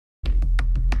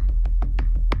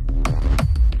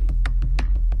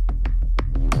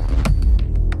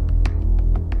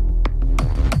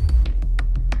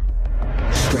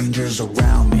strangers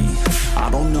around me. I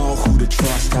don't know who to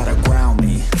trust, how to ground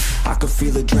me. I can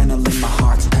feel adrenaline, my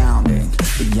heart's pounding.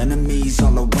 The enemies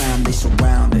all around, they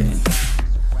surrounding.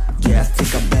 Yeah, I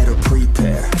think I better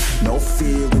prepare. No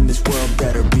fear in this world,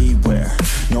 better beware.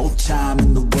 No time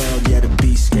in the world, yeah, to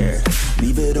be scared.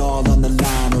 Leave it all on the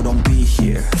line or don't be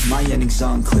here. My ending's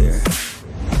unclear.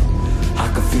 I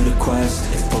can feel the quest,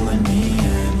 it's pulling me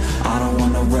in. I don't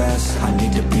wanna rest, I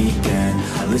need to begin.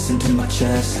 I listen to my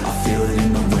chest, I feel it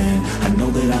in the wind. I know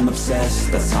that I'm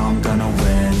obsessed, that's how I'm gonna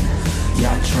win.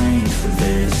 Yeah, I trained for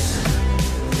this.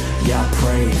 Yeah, I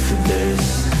prayed for this.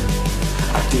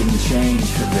 I didn't change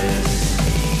for this.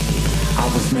 I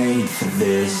was made for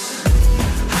this.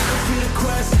 I can feel the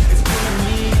quest, it's pulling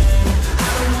me in. I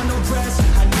don't want no rest,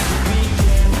 I need to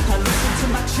begin. I listen to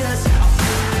my chest, I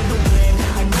feel it in the wind.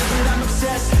 I know that I'm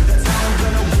obsessed, that's how I'm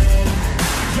gonna win.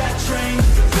 Yeah, I trained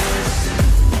for this.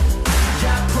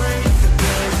 Yeah, I prayed for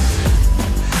this.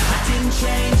 I didn't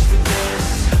change for this.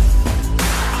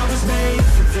 I was made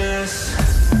for this.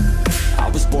 I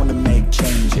was born to make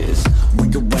changes.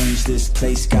 Rearrange this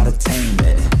place, gotta tame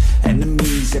it.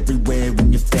 Enemies everywhere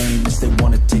when you're famous. They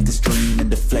wanna take this dream and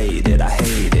deflate it. I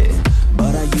hate it,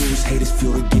 but I use hate as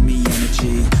fuel to give me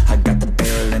energy. I got the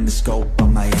barrel and the scope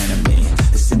on my enemy.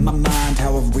 It's in my mind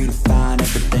how I redefine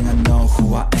everything. I know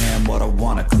who I am, what I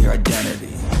want, a clear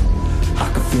identity. I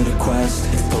can feel the quest,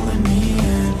 it's pulling me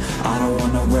in. I don't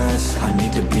wanna rest, I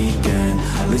need to begin.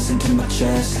 I listen to my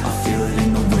chest, I feel it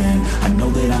in the wind. I know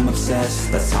that I'm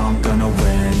obsessed, that's how I'm gonna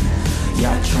win.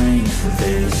 Yeah, I trained for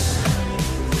this.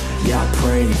 Yeah, I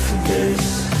prayed for this.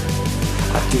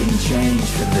 I didn't change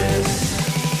for this.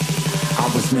 I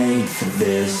was made for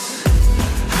this.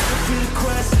 I can feel the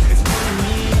quest, it's pulling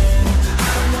me in. I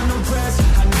don't want no rest,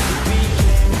 I need to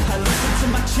begin. I listen to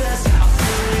my chest, I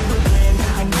feel it in the wind.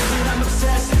 I know that I'm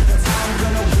obsessed, that's how I'm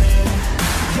gonna win.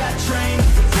 Yeah, I trained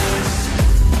for this.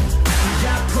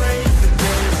 Yeah, I prayed for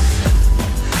this.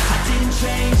 I didn't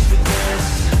change for this.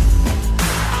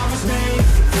 I was made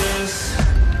for this.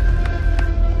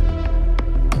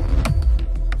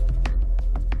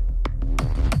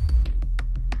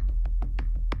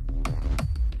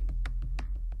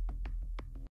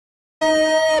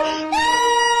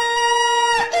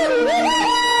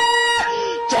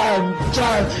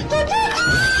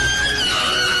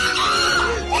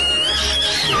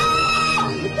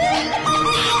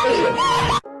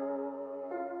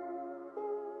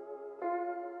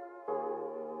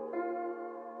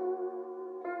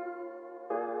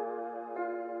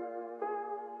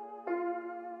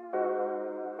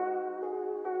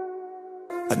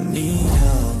 I need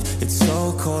help, it's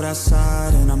so cold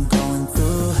outside and I'm going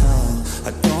through hell.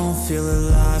 I don't feel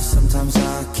alive, sometimes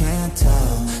I can't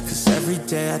tell. Cause every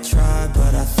day I try,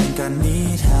 but I think I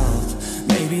need help.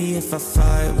 Maybe if I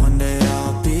fight, one day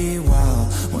I'll be well.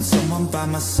 Want someone by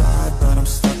my side, but I'm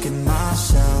stuck in my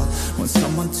shell. Want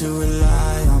someone to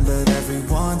rely on, but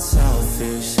everyone's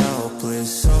selfish, helpless,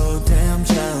 so damn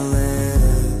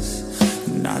jealous.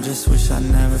 And I just wish I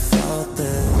never felt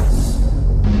this.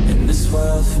 In this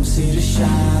world from sea to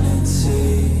shining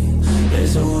sea,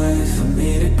 there's a way for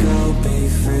me to go be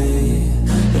free.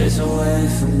 There's a way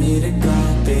for me to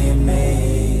go be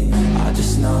me. I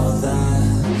just know that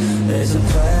there's a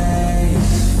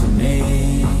place for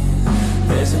me.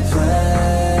 There's a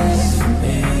place for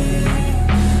me.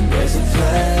 There's a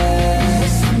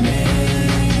place for me.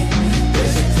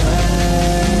 There's a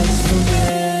place for me.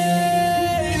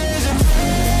 There's a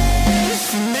place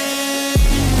for me.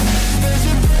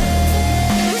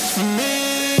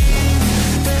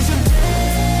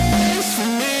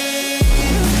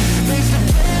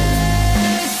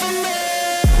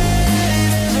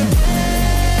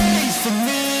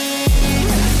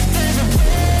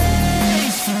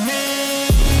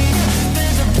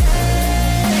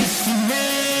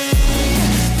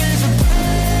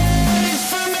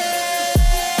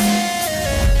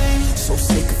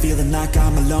 Like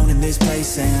I'm alone in this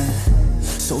place, and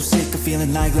so sick of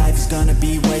feeling like life is gonna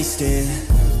be wasted.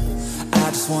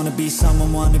 I just wanna be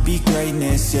someone, wanna be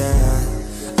greatness, yeah.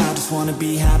 I just wanna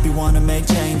be happy, wanna make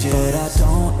changes. But I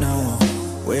don't know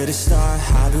where to start,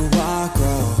 how do I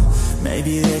grow?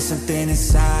 Maybe there's something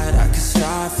inside I could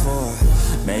strive for.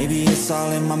 Maybe it's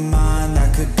all in my mind I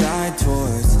could guide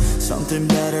towards something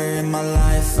better in my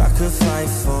life I could fight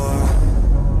for.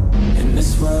 In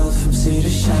this world from sea to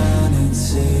shining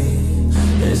sea,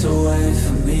 there's a way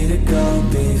for me to go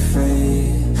be free.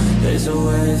 There's a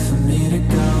way for me to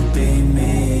go be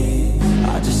me.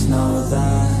 I just know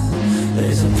that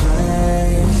there's a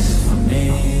place for me.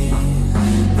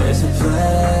 There's a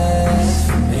place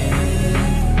for me.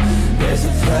 There's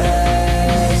a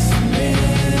place for me.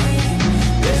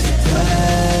 There's a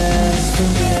place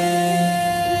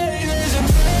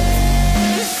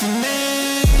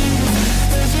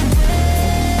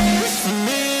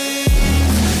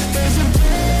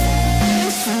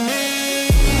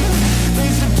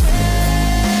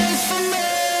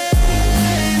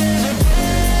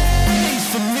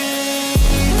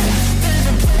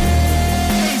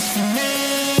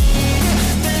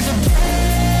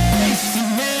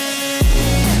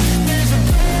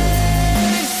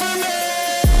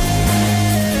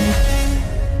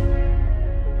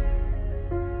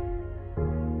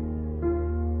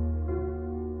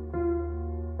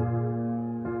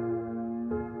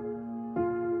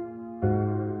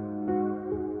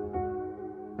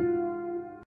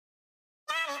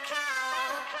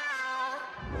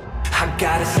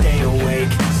gotta stay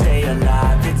awake, stay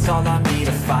alive. It's all on me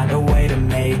to find a way to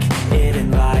make it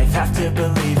in life. Have to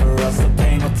believe or else the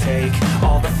pain will take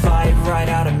all the fight right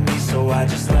out of me. So I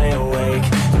just lay awake,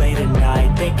 late at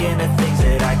night, thinking of things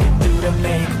that I can do to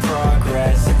make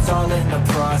progress. It's all in the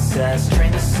process,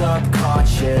 train the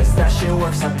subconscious. That shit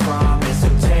works, I promise. So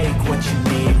take what you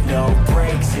need, no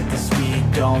breaks, hit the speed.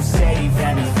 Don't save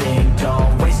anything,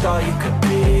 don't waste all you could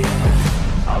be.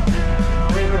 I'll do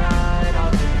it right,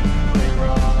 I'll do it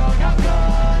wrong. I'm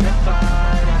gonna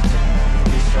fight, I have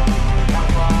to be strong. I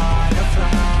wanna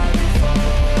fly before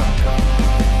I go.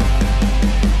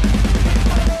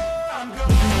 I'm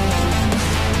going.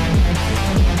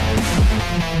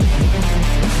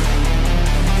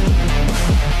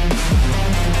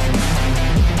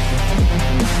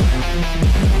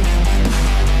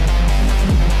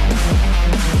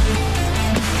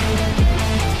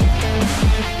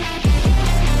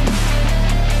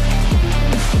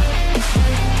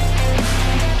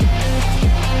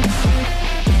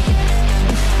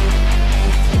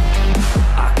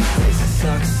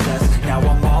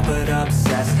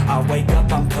 I wake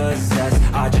up, I'm possessed.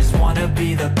 I just wanna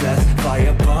be the best, fly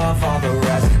above all the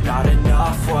rest. Not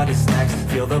enough, what is next?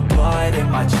 Feel the blood in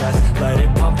my chest, let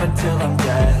it pump until I'm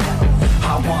dead.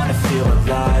 I wanna feel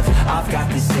alive, I've got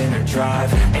this inner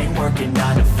drive. Ain't working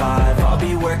 9 to 5, I'll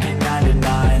be working